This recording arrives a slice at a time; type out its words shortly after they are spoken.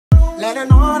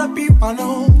letting all the people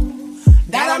know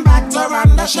that I'm back to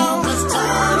run the show. Let's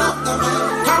turn up the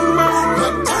man. Come on,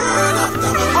 let's turn up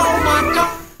the man. Oh my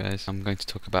God. Guys, I'm going to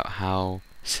talk about how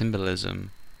symbolism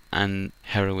and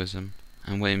heroism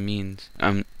and what it means,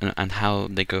 and how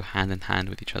they go hand in hand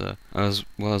with each other, as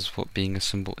well as what being a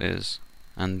symbol is,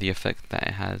 and the effect that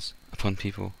it has upon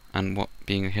people, and what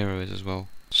being a hero is as well.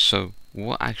 So,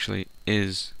 what actually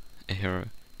is a hero?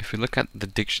 If we look at the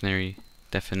dictionary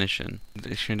definition,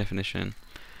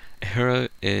 a hero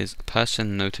is a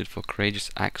person noted for courageous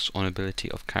acts or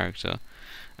nobility of character.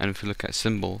 And if we look at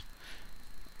symbol,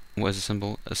 what is a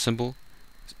symbol? A symbol,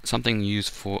 something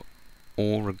used for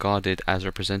or regarded as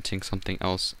representing something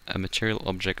else, a material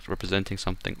object representing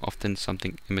something, often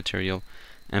something immaterial,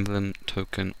 emblem,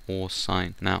 token, or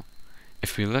sign. Now,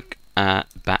 if we look at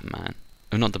Batman,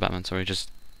 not the Batman, sorry, just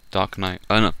Dark Knight.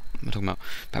 Oh no, I'm talking about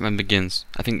Batman Begins.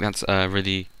 I think that's a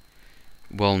really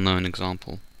well-known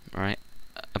example, right?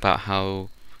 About how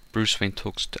Bruce Wayne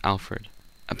talks to Alfred,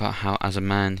 about how as a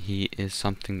man he is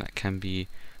something that can be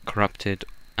corrupted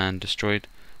and destroyed,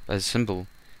 but as a symbol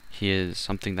he is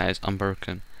something that is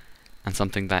unbroken and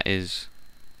something that is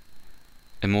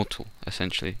immortal,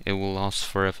 essentially. It will last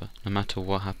forever, no matter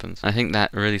what happens. I think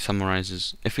that really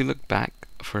summarizes, if we look back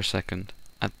for a second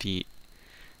at the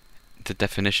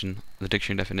definition, the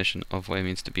dictionary definition of what it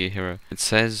means to be a hero. It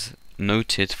says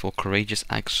noted for courageous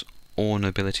acts or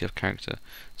nobility of character.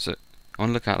 So I want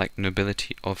to look at like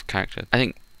nobility of character. I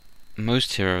think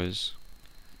most heroes,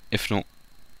 if not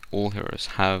all heroes,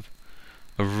 have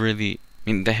a really,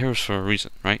 I mean, they're heroes for a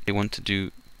reason, right? They want to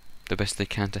do the best they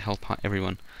can to help out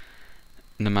everyone,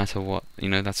 no matter what. You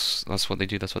know, that's what they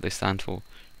do. That's what they stand for.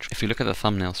 If you look at the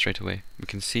thumbnail straight away, we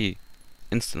can see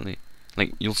instantly.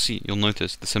 Like you'll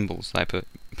notice the symbols. Like I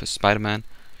put Spider-Man,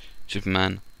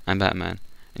 Superman, and Batman.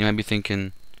 And you might be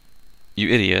thinking, "You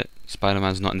idiot!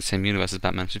 Spider-Man's not in the same universe as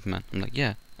Batman and Superman." I'm like,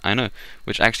 yeah, I know,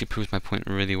 which actually proves my point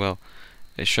really well.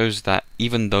 It shows that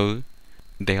even though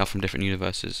they are from different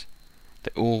universes,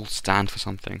 they all stand for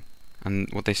something, and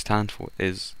what they stand for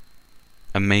is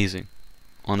amazing.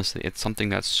 Honestly, it's something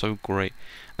that's so great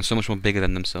and so much more bigger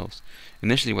than themselves.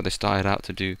 Initially, what they started out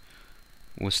to do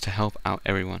was to help out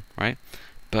everyone, right?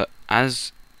 But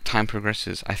as time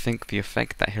progresses, I think the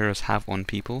effect that heroes have on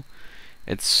people,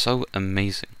 it's so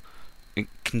amazing. It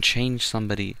can change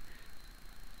somebody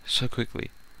so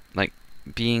quickly. Like,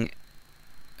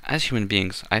 as human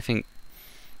beings, I think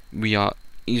we are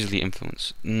easily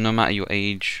influenced. No matter your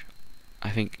age, I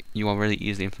think you are really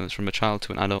easily influenced. From a child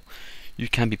to an adult, you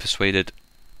can be persuaded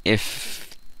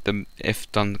if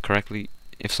done correctly.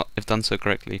 If done so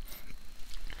correctly,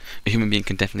 a human being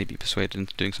can definitely be persuaded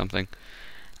into doing something.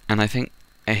 And I think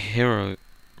a hero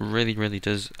really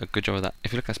does a good job of that.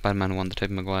 If you look at Spider-Man 1, the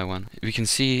Tobey Maguire one, we can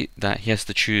see that he has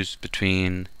to choose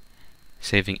between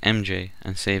saving MJ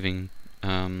and saving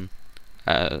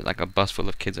like a bus full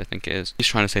of kids, I think it is. He's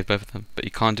trying to save both of them, but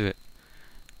he can't do it.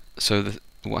 So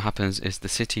what happens is the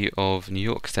city of New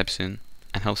York steps in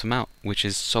and helps him out, which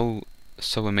is so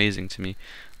amazing to me.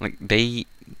 Like the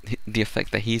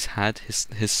effect that he's had,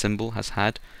 his symbol has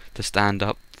had to stand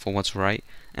up for what's right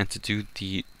and to do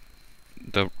the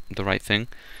right thing.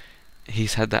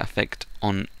 He's had that effect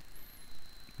on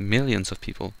millions of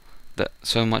people, that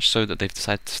so much so that they've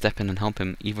decided to step in and help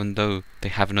him, even though they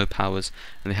have no powers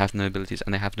and they have no abilities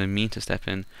and they have no means to step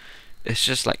in. It's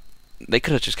just like they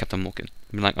could have just kept on walking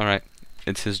and been like, alright,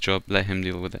 it's his job, let him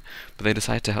deal with it. But they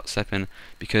decided to help step in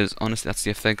because honestly, that's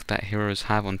the effect that heroes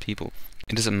have on people.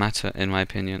 It doesn't matter, in my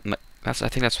opinion. Like I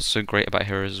think that's what's so great about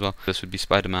heroes as well. This would be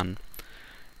Spider-Man,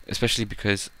 especially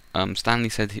because Stan Lee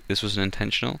said this wasn't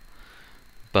intentional,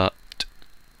 but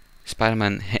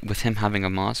Spider-Man, with him having a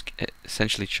mask, it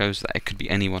essentially shows that it could be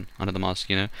anyone under the mask.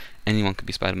 You know, anyone could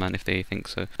be Spider-Man if they think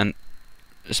so. And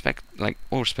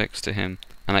all respects to him,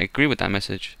 and I agree with that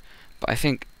message. But I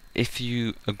think if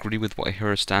you agree with what a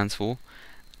hero stands for,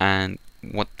 and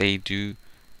what they do,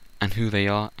 and who they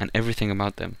are, and everything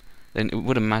about them, then it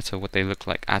wouldn't matter what they look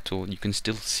like at all. You can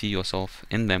still see yourself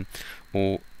in them,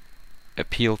 or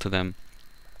appeal to them,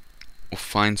 or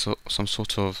find some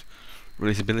sort of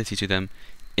relatability to them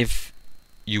if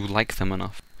you like them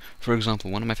enough. For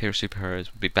example, one of my favorite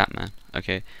superheroes would be Batman,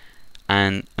 okay?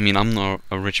 And I mean, I'm not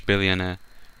a rich billionaire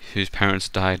whose parents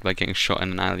died by getting shot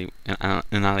in an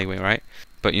alleyway, right?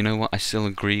 But you know what? I still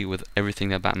agree with everything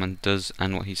that Batman does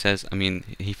and what he says. I mean,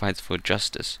 he fights for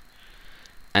justice.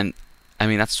 And I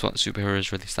mean, that's what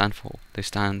superheroes really stand for. They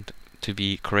stand to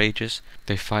be courageous.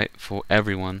 They fight for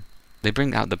everyone. They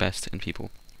bring out the best in people.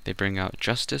 They bring out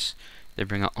justice. They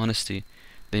bring out honesty.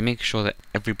 They make sure that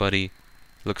everybody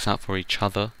looks out for each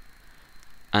other.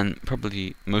 and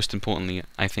probably most importantly,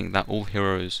 I think that all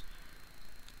heroes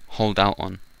hold out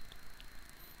on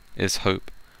is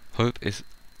hope. Hope is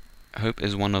hope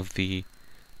is one of the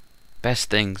best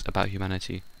things about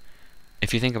humanity.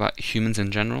 If you think about humans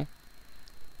in general,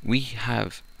 we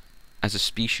have, as a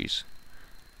species,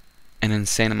 an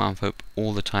insane amount of hope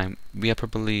all the time. We are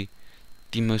probably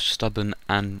the most stubborn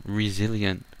and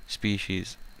resilient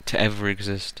species to ever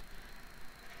exist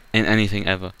in anything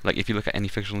ever. Like, if you look at any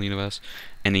fictional universe,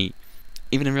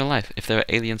 even in real life, if there are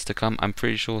aliens to come, I'm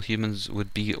pretty sure humans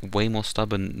would be way more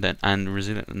stubborn and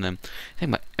resilient than them. Think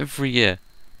about every year,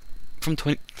 from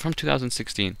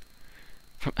 2016,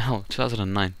 from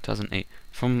 2009, 2008,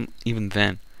 from even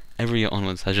then, every year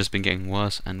onwards has just been getting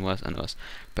worse and worse and worse.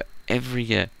 But every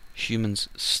year, we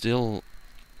still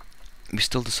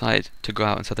decide to go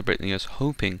out and celebrate the New Year's,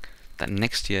 hoping that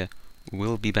next year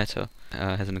will be better.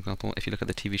 As an example, if you look at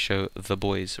the TV show The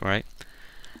Boys, right?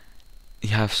 You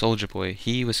have Soldier Boy.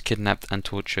 He was kidnapped and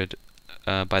tortured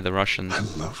by the Russians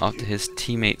after his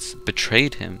teammates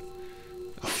betrayed him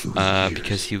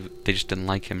because they just didn't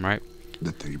like him, right?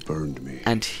 That they burned me.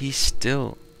 And he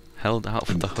still held out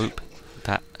for the hope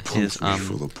that his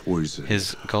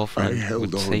girlfriend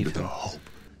would save him.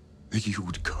 That you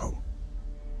would come.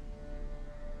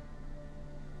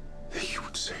 That you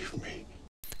would save me.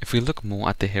 If we look more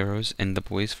at the heroes in The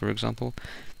Boys, for example,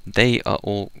 they are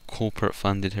all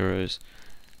corporate-funded heroes,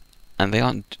 and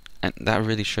that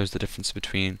really shows the difference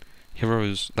between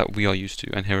heroes that we are used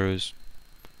to and heroes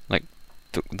like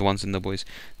the ones in The Boys.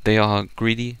 They are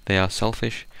greedy, they are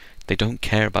selfish, they don't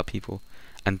care about people,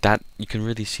 and that you can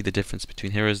really see the difference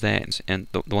between heroes there and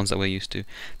the ones that we're used to.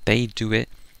 They do it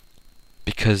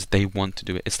because they want to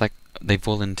do it. It's like they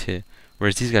volunteer.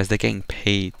 Whereas these guys, they're getting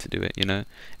paid to do it, you know?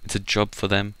 It's a job for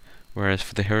them. Whereas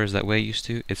for the heroes that we're used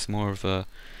to, it's more of a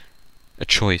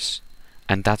choice.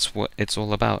 And that's what it's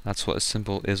all about. That's what a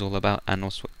symbol is all about. And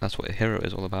also that's what a hero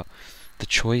is all about. The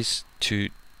choice to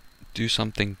do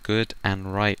something good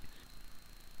and right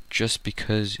just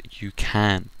because you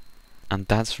can. And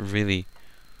that's really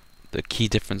the key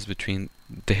difference between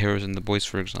the heroes in The Boys,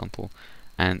 for example,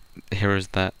 and the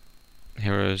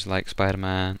heroes like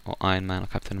Spider-Man or Iron Man or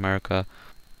Captain America.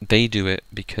 They do it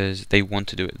because they want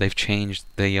to do it. They've changed.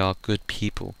 They are good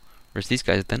people. Whereas these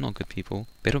guys, they're not good people.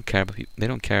 They don't care about people. They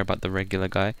don't care about the regular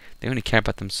guy. They only care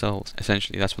about themselves.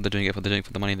 Essentially, that's what they're doing it for. They're doing it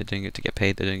for the money. They're doing it to get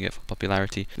paid. They're doing it for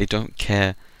popularity. They don't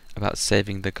care about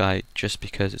saving the guy just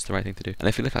because it's the right thing to do. And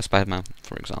if you look at Spider-Man,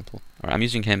 for example, alright, I'm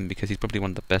using him because he's probably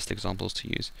one of the best examples to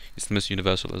use. He's the most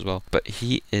universal as well. But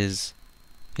he's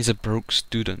a broke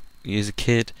student. He is a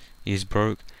kid. He's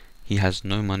broke. He has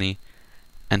no money.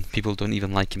 And people don't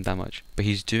even like him that much. But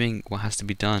he's doing what has to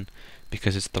be done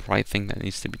because it's the right thing that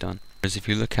needs to be done. Whereas if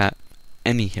you look at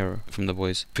any hero from The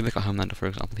Boys, if you look at Homelander, for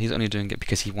example, he's only doing it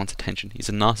because he wants attention. He's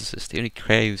a narcissist. He only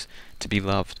craves to be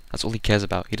loved. That's all he cares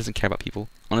about. He doesn't care about people.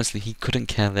 Honestly, he couldn't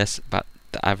care less about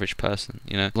the average person,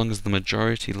 you know? As long as the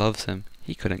majority loves him,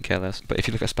 he couldn't care less. But if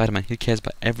you look at Spider-Man, he cares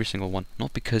about every single one.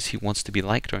 Not because he wants to be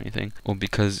liked or anything, or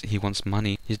because he wants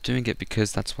money. He's doing it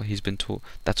because that's what he's been taught.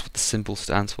 That's what the symbol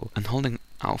stands for. And holding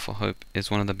out for hope is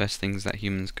one of the best things that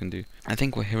humans can do. I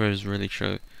think what heroes really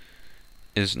show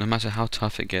is no matter how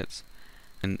tough it gets,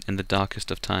 in the darkest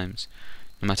of times,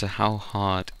 no matter how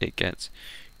hard it gets,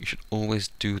 you should always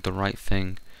do the right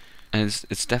thing. And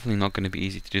it's definitely not going to be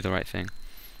easy to do the right thing,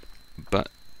 but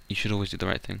you should always do the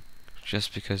right thing,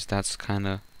 just because that's kind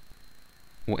of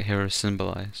what heroes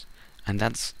symbolize. And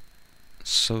that's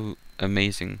so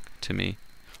amazing to me.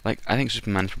 Like, I think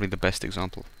Superman is probably the best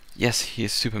example. Yes, he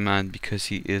is Superman because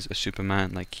he is a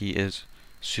Superman. Like, he is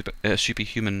a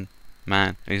superhuman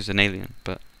man. He's an alien,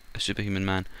 but a superhuman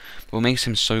man. But what makes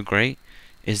him so great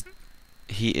is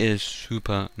he is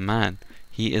Superman.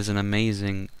 He is an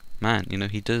amazing man. You know,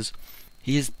 he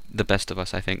is the best of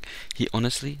us, I think. He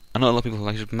honestly, I know a lot of people who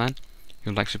like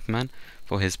Superman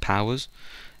for his powers,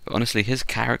 but honestly, his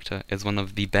character is one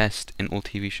of the best in all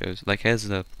TV shows. Like, here's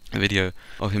a video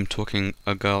of him talking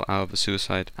a girl out of a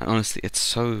suicide, and honestly, it's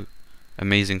so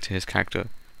amazing to his character.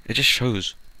 It just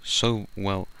shows so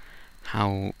well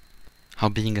how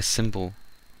being a symbol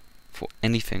for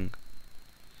anything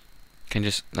can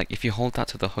just, like, if you hold that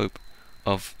to the hope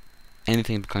of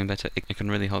anything becoming better, it can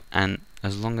really help. And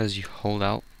as long as you hold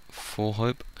out for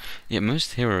hope, yeah,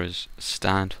 most heroes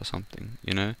stand for something,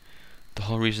 you know? The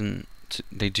whole reason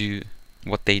they do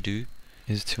what they do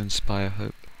is to inspire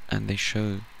hope, and they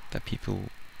show that people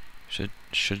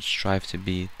should strive to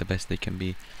be the best they can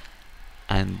be,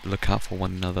 and look out for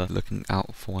one another, looking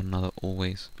out for one another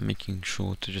always, making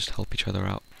sure to just help each other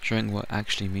out, showing what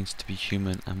actually means to be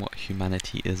human and what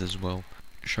humanity is as well,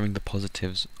 showing the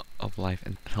positives of life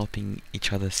and helping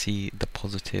each other see the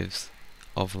positives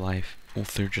of life, all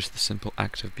through just the simple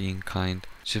act of being kind.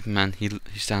 Superman, he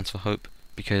stands for hope,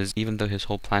 because even though his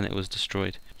whole planet was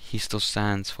destroyed, he still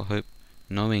stands for hope,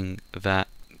 knowing that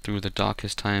through the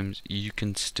darkest times you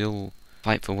can still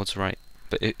fight for what's right.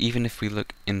 But even if we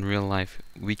look in real life,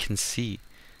 we can see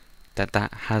that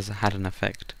that has had an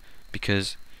effect,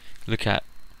 because look at,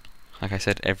 like I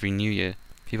said, every new year,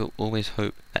 people always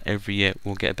hope that every year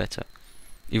will get better.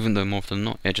 Even though more often than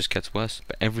not, it just gets worse.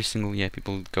 But every single year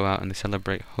people go out and they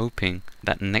celebrate, hoping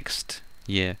that next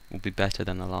year will be better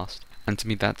than the last. And to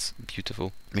me that's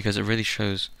beautiful, because it really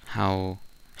shows how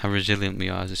resilient we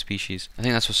are as a species. I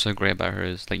think that's what's so great about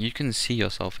heroes. Like, you can see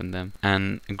yourself in them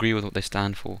and agree with what they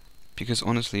stand for. Because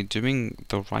honestly, doing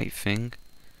the right thing,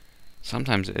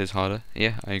 sometimes it is harder.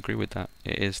 Yeah, I agree with that.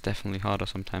 It is definitely harder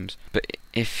sometimes. But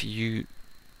if you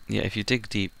dig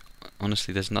deep,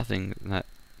 honestly, there's nothing that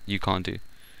you can't do.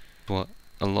 What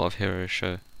a lot of heroes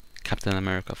show. Captain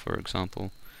America, for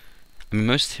example. I mean,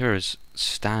 most heroes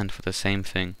stand for the same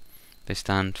thing. They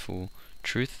stand for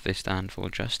truth, they stand for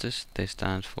justice, they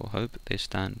stand for hope, they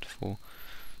stand for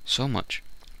so much.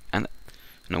 And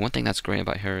one thing that's great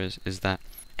about heroes is that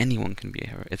anyone can be a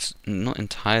hero. It's not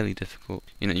entirely difficult.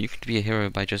 You can be a hero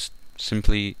by just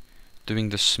simply doing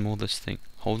the smallest thing.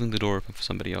 Holding the door open for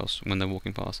somebody else when they're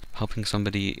walking past. Helping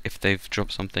somebody if they've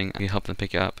dropped something and you help them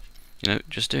pick it up.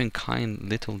 Just doing kind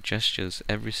little gestures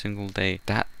every single day.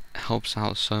 That helps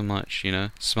out so much,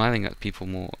 Smiling at people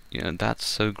more, that's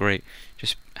so great.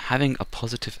 Just having a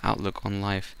positive outlook on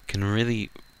life can really,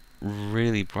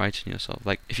 really brighten yourself.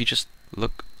 Like, if you just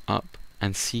look up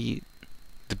and see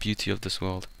the beauty of this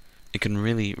world, it can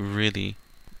really, really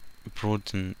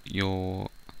broaden your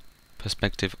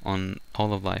perspective on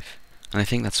all of life. And I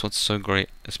think that's what's so great,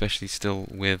 especially still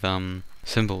with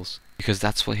symbols, because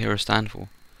that's what heroes stand for.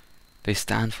 They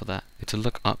stand for that. It's to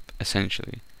look up,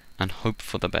 essentially, and hope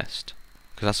for the best,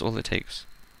 because that's all it takes,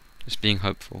 just being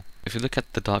hopeful. If you look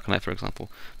at the Dark Knight, for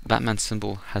example, Batman's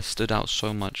symbol has stood out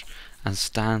so much and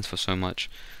stands for so much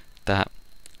that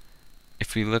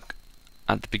if we look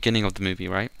at the beginning of the movie,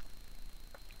 right,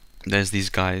 there's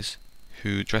these guys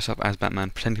who dress up as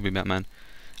Batman, pretend to be Batman,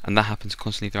 and that happens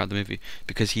constantly throughout the movie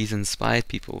because he's inspired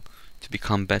people to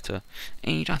become better.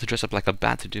 And you don't have to dress up like a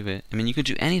bat to do it. I mean, you could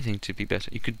do anything to be better.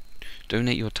 You could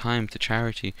donate your time to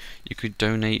charity. You could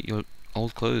donate your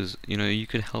old clothes. You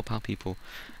could help out people.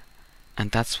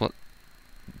 And that's what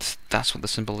the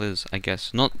symbol is, I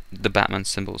guess. Not the Batman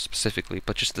symbol specifically,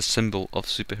 but just the symbol of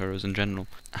superheroes in general.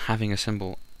 Having a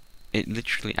symbol, it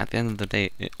literally, at the end of the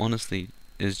day, it honestly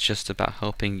is just about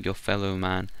helping your fellow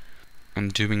man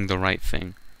and doing the right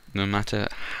thing, no matter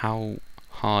how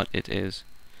hard it is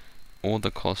or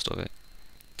the cost of it.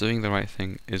 Doing the right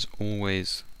thing is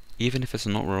always, even if it's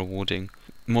not rewarding,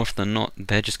 more often than not,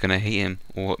 they're just gonna hate him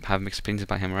or have mixed opinions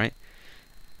about him, right?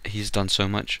 He's done so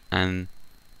much, and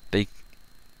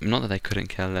not that they couldn't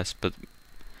care less, but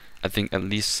I think at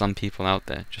least some people out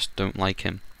there just don't like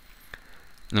him,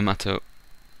 no matter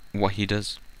what he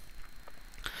does.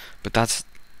 But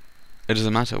it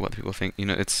doesn't matter what people think.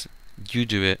 It's, you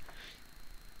do it.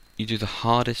 You do the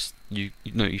hardest. You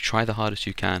try the hardest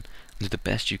you can, and do the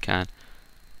best you can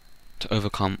to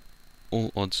overcome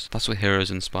all odds. That's what heroes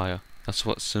inspire. That's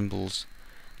what symbols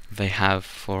they have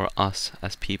for us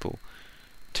as people,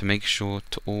 to make sure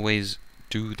to always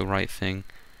do the right thing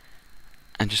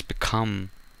and just become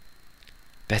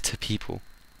better people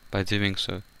by doing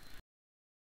so.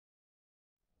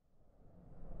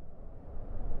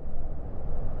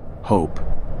 Hope.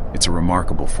 It's a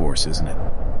remarkable force, isn't it?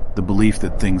 The belief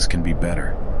that things can be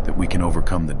better, that we can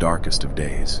overcome the darkest of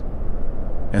days.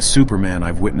 As Superman,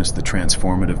 I've witnessed the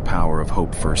transformative power of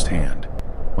hope firsthand.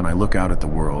 When I look out at the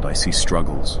world, I see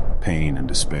struggles, pain, and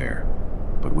despair.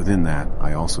 But within that,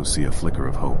 I also see a flicker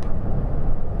of hope.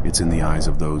 It's in the eyes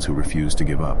of those who refuse to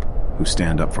give up, who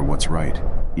stand up for what's right,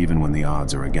 even when the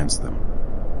odds are against them.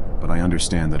 But I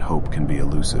understand that hope can be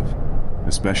elusive,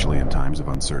 especially in times of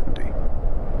uncertainty.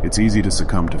 It's easy to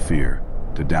succumb to fear,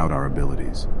 to doubt our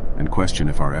abilities, and question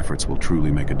if our efforts will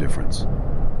truly make a difference.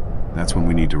 That's when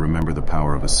we need to remember the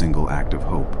power of a single act of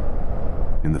hope.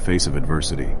 In the face of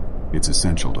adversity, it's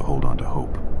essential to hold on to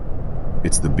hope.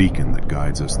 It's the beacon that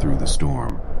guides us through the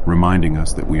storm, reminding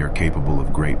us that we are capable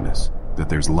of greatness, that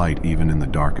there's light even in the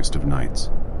darkest of nights.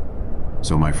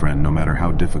 So, my friend, no matter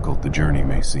how difficult the journey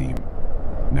may seem,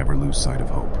 never lose sight of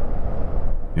hope.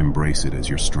 Embrace it as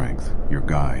your strength, your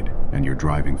guide, and your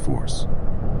driving force.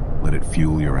 Let it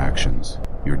fuel your actions,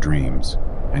 your dreams,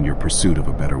 and your pursuit of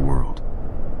a better world.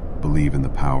 Believe in the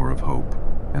power of hope,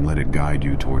 and let it guide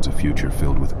you towards a future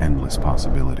filled with endless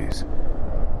possibilities.